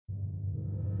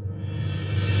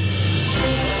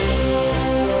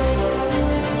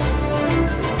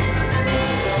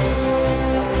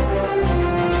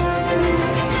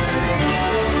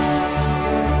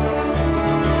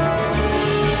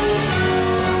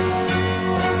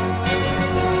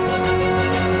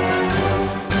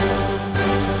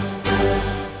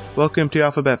Welcome to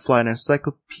Alphabet Flight, an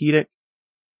encyclopedic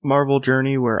Marvel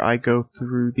journey where I go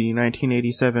through the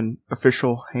 1987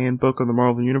 official handbook of the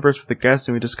Marvel Universe with a guest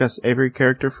and we discuss every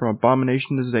character from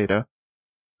Abomination to Zeta.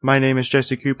 My name is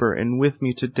Jesse Cooper, and with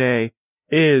me today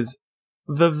is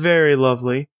the very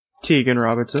lovely Tegan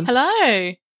Robinson.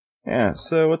 Hello. Yeah,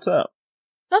 so what's up?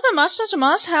 Nothing much, not too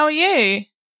much. How are you?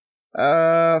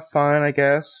 Fine, I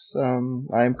guess.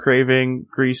 I'm craving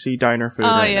greasy diner food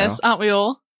right right yes, now. aren't we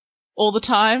all the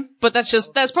time? But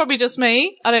that's probably just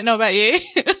me. I don't know about you.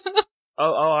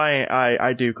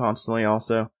 I do constantly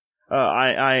also.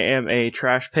 I am a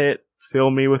trash pit. Fill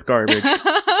me with garbage.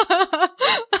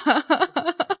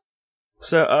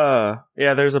 So,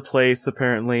 yeah, there's a place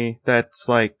apparently that's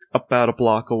like about a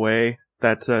block away.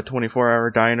 That's a 24-hour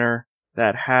diner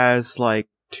that has like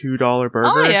 $2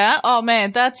 burgers. Oh yeah. Oh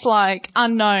man, that's like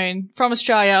unknown. From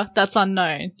Australia, that's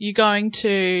unknown. You're going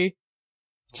to,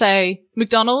 say,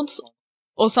 McDonald's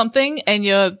or something, and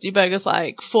your burger's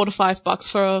like $4 to $5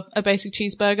 for a basic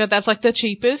cheeseburger. That's like the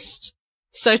cheapest.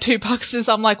 So $2 is,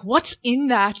 I'm like, what's in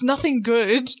that? Nothing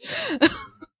good.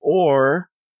 Or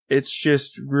it's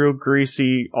just real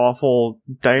greasy, awful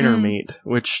diner meat,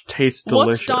 which tastes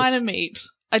delicious. What's diner meat?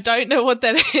 I don't know what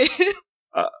that is.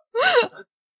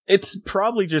 It's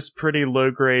probably just pretty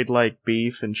low grade, like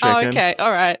beef and chicken. Oh, okay,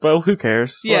 alright. Well, who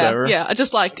cares? Yeah, Whatever. yeah, I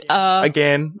just like,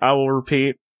 Again, I will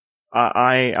repeat,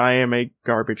 I am a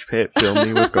garbage pit. Fill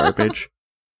me with garbage.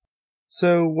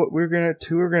 So, what we're gonna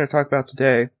talk about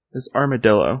today is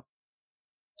Armadillo.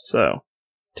 So,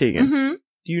 Tegan,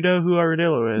 do you know who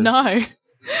Armadillo is? No.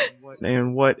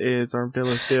 And what is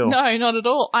Armadillo's deal? No, not at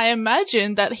all. I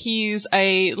imagine that he's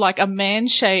a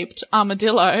man-shaped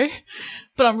armadillo,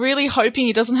 but I'm really hoping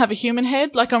he doesn't have a human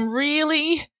head. Like, I'm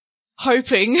really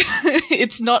hoping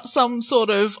it's not some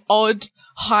sort of odd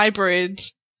hybrid,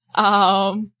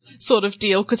 sort of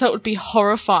deal, because that would be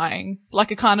horrifying.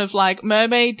 Like a kind of like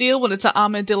mermaid deal when it's an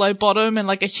armadillo bottom and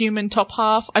like a human top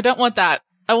half. I don't want that.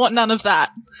 I want none of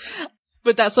that.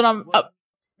 But that's what I'm...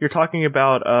 You're talking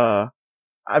about,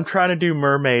 I'm trying to do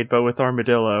mermaid, but with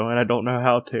armadillo, and I don't know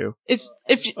how to. It's,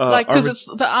 because it's,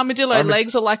 the armadillo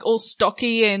legs are like all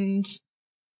stocky and,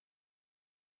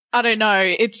 I don't know,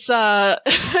 it's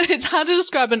it's hard to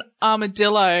describe an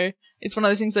armadillo. It's one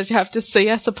of those things that you have to see,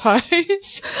 I suppose.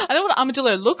 I know what an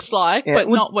armadillo looks like, but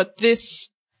not what this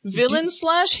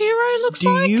villain/hero looks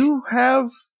like. Do you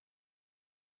have...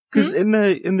 Because in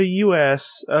the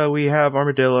U.S., we have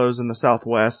armadillos in the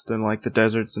Southwest and like the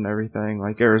deserts and everything,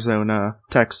 like Arizona,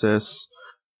 Texas,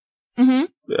 New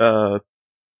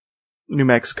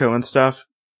Mexico and stuff.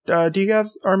 Do you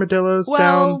have armadillos down?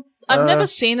 Well, I've never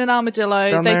seen an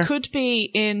armadillo. They there? could be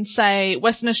in, say,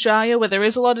 Western Australia, where there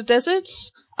is a lot of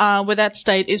deserts, where that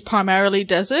state is primarily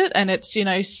desert, and it's,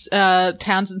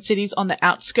 towns and cities on the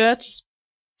outskirts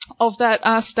of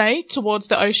that state towards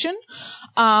the ocean.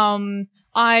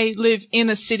 I live in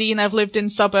a city and I've lived in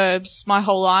suburbs my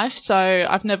whole life, so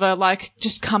I've never,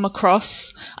 just come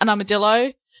across an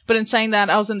armadillo. But in saying that,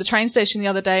 I was in the train station the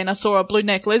other day and I saw a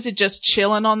blue-necked lizard just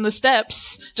chilling on the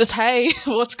steps. Just, hey,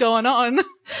 what's going on?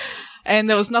 And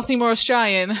there was nothing more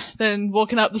Australian than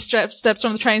walking up the steps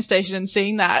from the train station and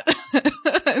seeing that.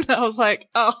 And I was like,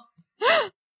 oh.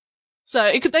 So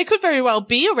they could very well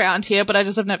be around here, but I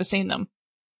just have never seen them.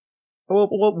 Well,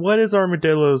 what is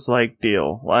Armadillo's,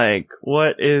 deal?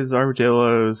 What is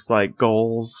Armadillo's,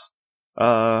 goals?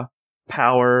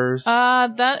 Powers?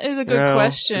 That is a good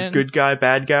question. Good guy,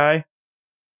 bad guy?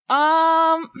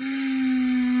 I'm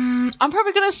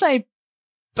probably gonna say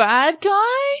bad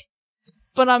guy,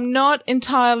 but I'm not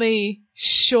entirely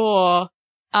sure.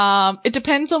 It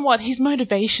depends on what his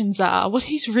motivations are, what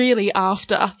he's really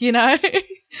after,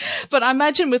 But I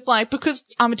imagine with because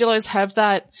armadillos have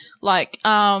that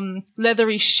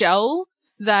leathery shell,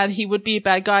 that he would be a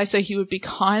bad guy, so he would be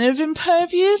kind of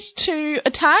impervious to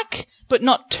attack, but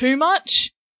not too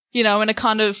much, in a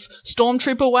kind of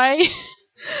stormtrooper way.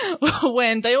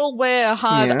 When they all wear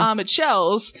hard armored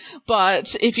shells,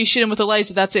 but if you shoot them with a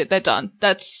laser, that's it, they're done.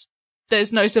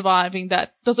 There's no surviving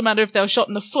that. Doesn't matter if they were shot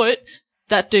in the foot,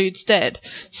 that dude's dead.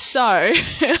 So,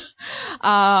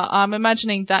 I'm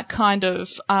imagining that kind of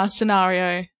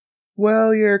scenario.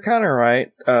 Well, you're kind of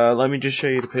right. Let me just show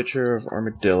you the picture of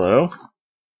Armadillo.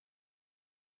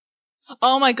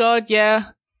 Oh my god,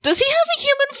 yeah. Does he have a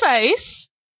human face?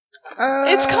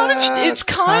 It's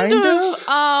kind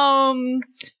of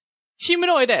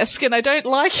humanoid-esque, and I don't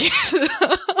like it.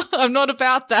 I'm not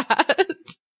about that.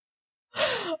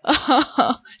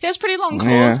 He has pretty long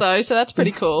claws though, so that's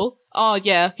pretty cool. Oh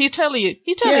yeah, he's totally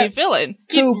a villain.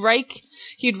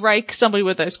 He'd rake somebody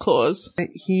with those claws.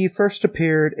 He first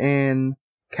appeared in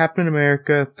Captain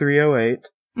America 308,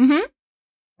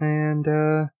 Mm-hmm.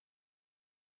 And,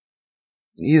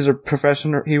 he was a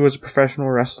professional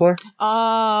wrestler.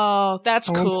 Oh, that's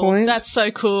At one cool. point. That's so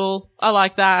cool. I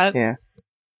like that. Yeah.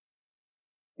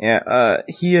 Yeah,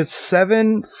 he is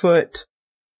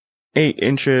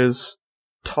 7'8"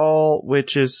 tall,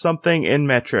 which is something in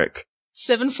metric.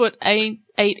 7'8".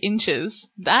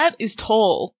 That is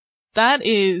tall. That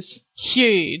is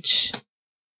huge.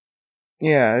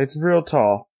 Yeah, it's real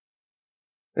tall.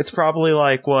 It's probably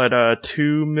like,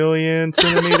 2 million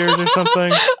centimeters or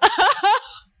something?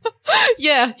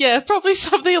 Yeah, probably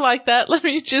something like that. Let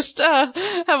me just have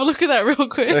a look at that real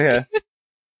quick. Okay.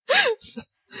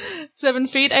 7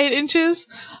 feet 8 inches.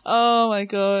 Oh my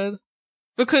god.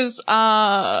 Because,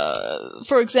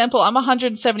 for example, I'm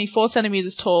 174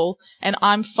 centimeters tall, and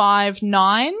I'm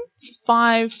 5'9".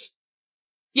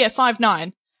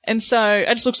 5'9". And so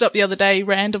I just looked it up the other day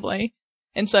randomly.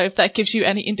 And so if that gives you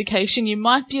any indication, you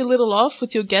might be a little off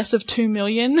with your guess of 2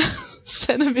 million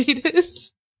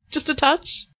centimeters. Just a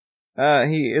touch.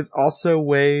 He also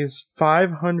weighs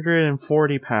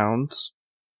 540 pounds.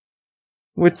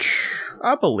 Which,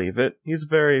 I believe it. He's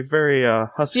very, very,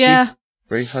 husky. Yeah.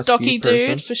 Very husky Stocky person.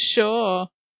 dude, for sure.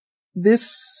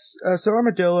 So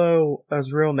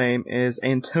Armadillo's real name is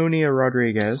Antonio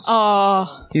Rodriguez.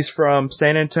 Oh. He's from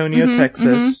San Antonio,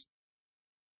 Texas.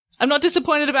 I'm not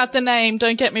disappointed about the name,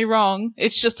 don't get me wrong.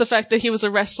 It's just the fact that he was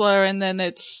a wrestler and then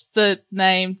it's the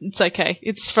name. It's okay.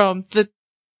 It's from the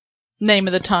name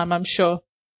of the time, I'm sure.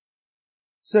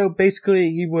 So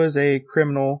basically, he was a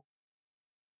criminal.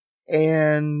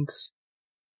 And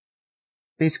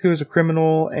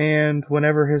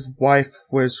whenever his wife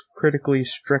was critically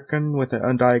stricken with an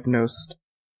undiagnosed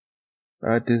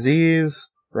disease,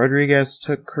 Rodriguez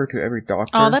took her to every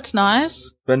doctor. Oh, that's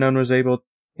nice. But none was able to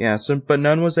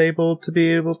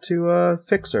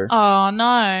fix her. Oh,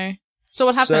 no. So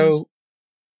what happened?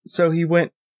 So he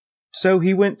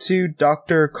went to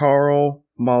Dr. Carl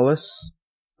Mullis,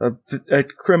 a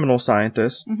criminal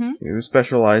scientist who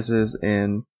specializes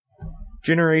in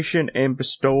generation and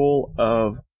bestowal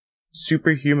of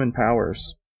superhuman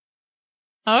powers.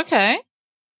 Okay.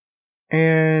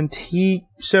 And he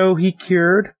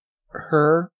cured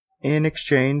her in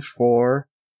exchange for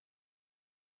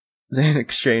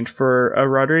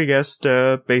Rodriguez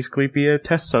to basically be a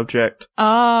test subject.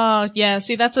 Oh, yeah.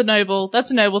 See, that's a noble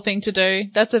thing to do.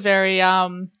 That's a very,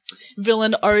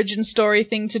 villain origin story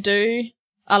thing to do.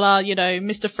 A la,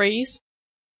 Mr. Freeze.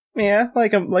 Yeah,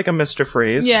 like a Mr.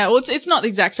 Freeze. Yeah, well, it's not the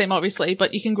exact same, obviously,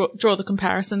 but you can draw the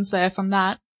comparisons there from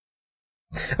that.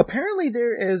 Apparently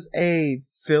there is a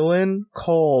villain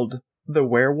called the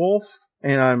Werewolf,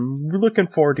 and I'm looking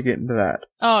forward to getting to that.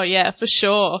 Oh, yeah, for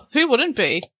sure. Who wouldn't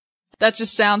be? That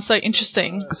just sounds so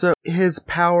interesting. So his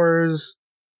powers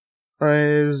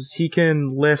is he can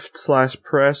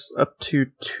lift/press up to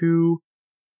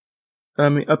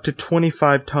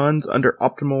 25 tons under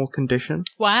optimal condition.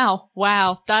 Wow.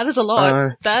 That is a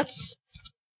lot. That's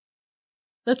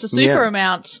a super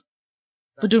amount.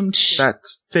 Ba-doom-tsh.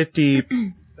 That's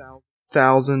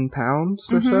 50,000 pounds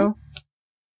or so.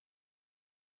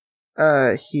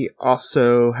 He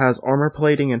also has armor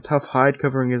plating and tough hide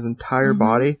covering his entire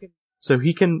body. So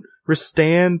he can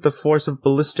withstand the force of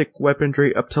ballistic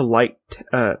weaponry up to light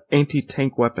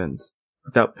anti-tank weapons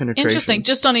without penetration. Interesting.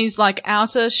 Just on his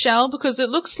outer shell, because it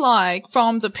looks like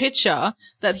from the picture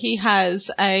that he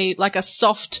has a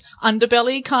soft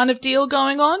underbelly kind of deal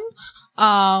going on.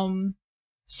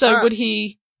 So would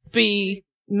he be?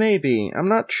 Maybe. I'm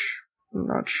not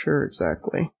sure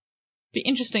exactly. Be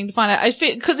interesting to find out. I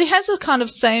feel because he has the kind of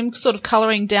same sort of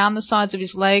coloring down the sides of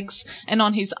his legs and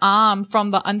on his arm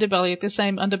from the underbelly, the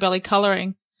same underbelly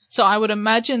coloring. So I would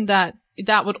imagine that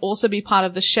would also be part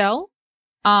of the shell,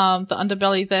 the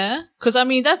underbelly there. Because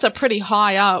that's a pretty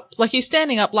high up. He's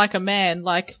standing up like a man,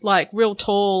 like real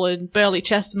tall and burly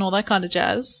chest and all that kind of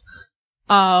jazz.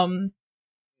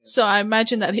 So I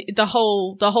imagine that the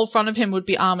whole front of him would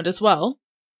be armored as well.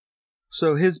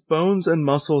 So his bones and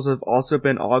muscles have also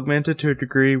been augmented to a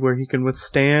degree where he can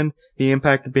withstand the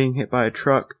impact of being hit by a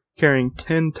truck carrying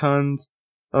 10 tons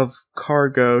of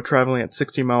cargo traveling at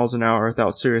 60 miles an hour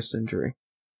without serious injury.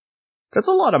 That's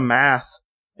a lot of math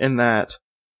in that.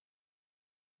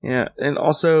 Yeah, and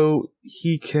also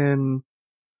he can,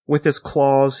 with his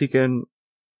claws, he can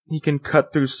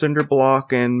cut through cinder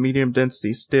block and medium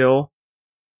density steel,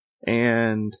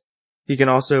 and he can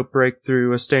also break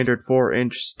through a standard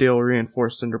 4-inch steel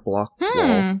reinforced cinder block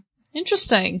wall.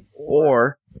 Interesting.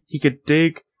 Or he can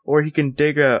dig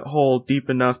a hole deep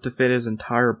enough to fit his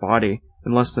entire body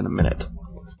in less than a minute.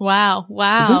 Wow.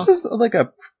 So this is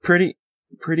a pretty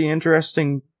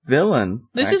interesting villain.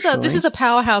 This is a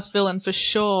powerhouse villain for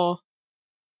sure.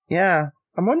 Yeah.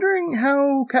 I'm wondering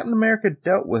how Captain America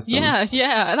dealt with him.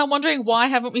 Yeah. And I'm wondering, why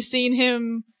haven't we seen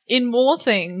him in more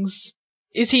things?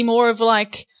 Is he more of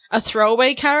like a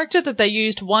throwaway character that they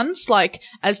used once, like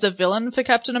as the villain for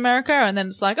Captain America, and then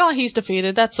it's like, oh, he's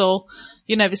defeated, that's all.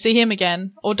 You never see him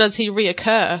again. Or does he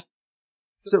reoccur?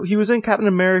 So he was in Captain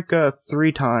America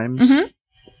 3 times. Mm-hmm.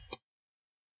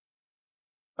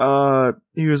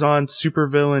 He was on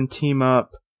Supervillain Team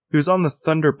Up. He was on the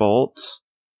Thunderbolts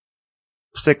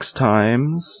 6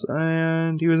 times,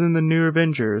 and he was in the New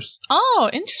Avengers. Oh,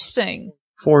 interesting.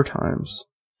 4 times.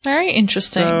 Very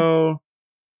interesting. So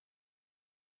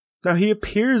now he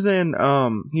appears in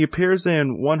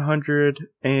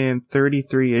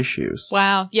 133 issues.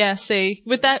 Wow. Yeah, see.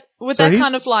 With that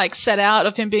kind of like set out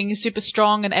of him being super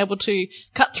strong and able to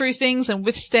cut through things and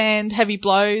withstand heavy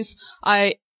blows,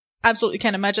 I absolutely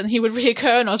can't imagine he would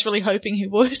reoccur, and I was really hoping he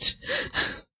would.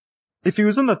 If he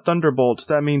was in the Thunderbolts,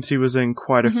 that means he was in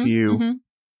quite a few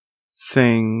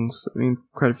things. I mean,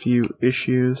 quite a few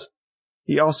issues.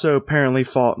 He also apparently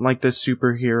fought in, like, this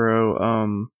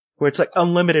superhero, where it's like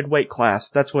unlimited weight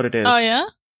class. That's what it is. Oh, yeah?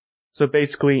 So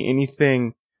basically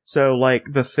anything, so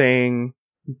like the Thing,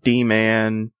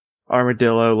 D-Man,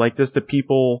 Armadillo, like just the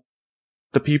people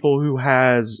who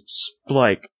has,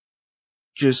 like,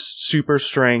 just super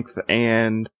strength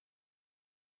and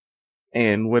would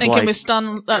and like can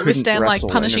withstand like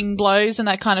punishing blows and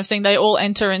that kind of thing. They all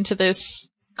enter into this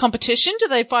competition. Do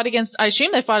they fight against? I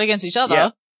assume they fight against each other.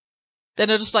 Yeah. Then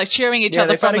they're just like cheering each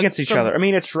other. They fight against each other. I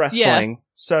mean, it's wrestling,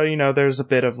 so there's a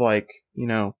bit of like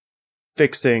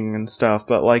fixing and stuff,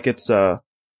 but like it's a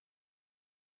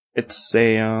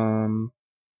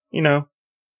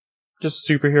just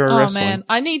superhero wrestling. Oh man,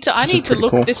 I need to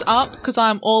look this up because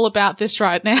I'm all about this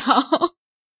right now.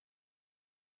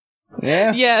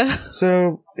 Yeah.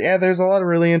 So, there's a lot of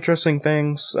really interesting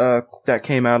things, that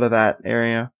came out of that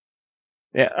area.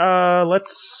 Yeah,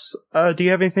 do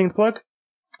you have anything to plug?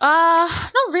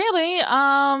 Not really.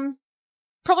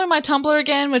 Probably my Tumblr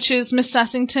again, which is Miss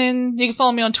Sassington. You can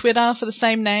follow me on Twitter for the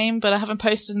same name, but I haven't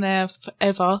posted in there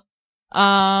forever.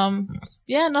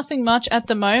 Nothing much at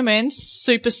the moment.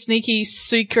 Super sneaky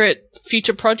secret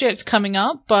future project coming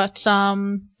up, but,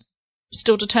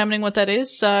 still determining what that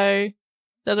is, so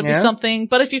that'll be something.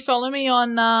 But if you follow me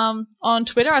on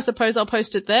Twitter, I suppose I'll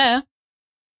post it there.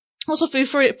 Also, feel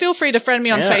free to friend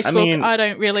me on Facebook. I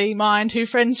don't really mind who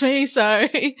friends me, so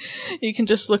you can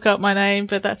just look up my name.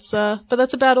 But that's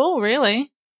about all,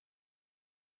 really.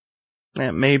 Yeah,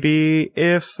 maybe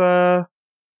if that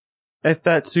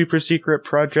super secret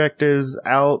project is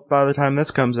out by the time this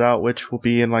comes out, which will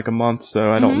be in like a month, so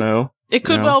I don't know. It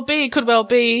could well be. Could well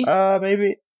be.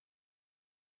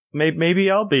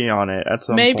 Maybe I'll be on it at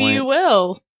some point. Maybe you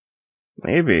will.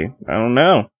 Maybe. I don't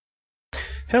know.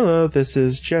 Hello, this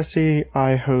is Jesse.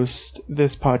 I host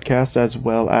this podcast as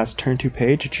well as Turn to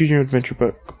Page, a Choose Your Adventure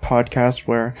Book podcast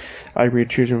where I read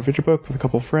Choose Your Adventure Book with a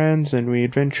couple friends and we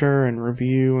adventure and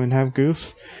review and have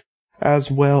goofs,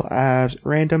 as well as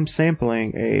Random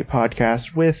Sampling, a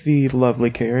podcast with the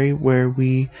lovely Carrie where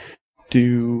we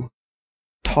do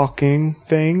talking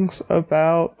things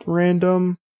about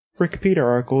random Wikipedia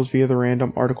articles via the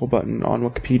random article button on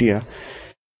Wikipedia.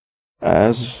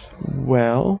 As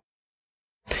well,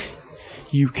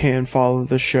 you can follow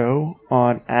the show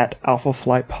on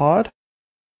 @AlphaFlightPod,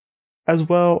 as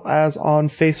well as on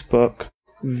Facebook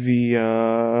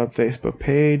via Facebook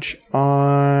page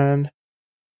on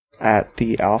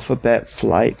 @the Alphabet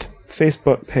Flight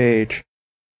Facebook page.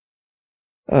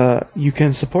 You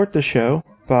can support the show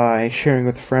by sharing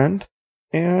with a friend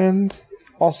and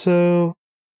also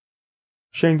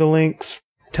sharing the links,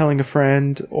 telling a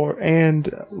friend, and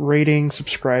rating,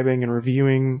 subscribing, and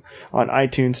reviewing on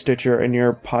iTunes, Stitcher, and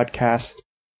your podcast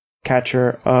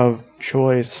catcher of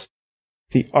choice.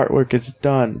 The artwork is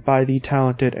done by the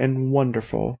talented and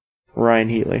wonderful Ryan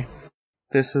Healy.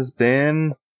 This has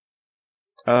been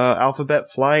Alphabet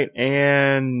Flight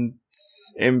and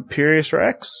Imperious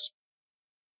Rex.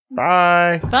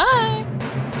 Bye. Bye.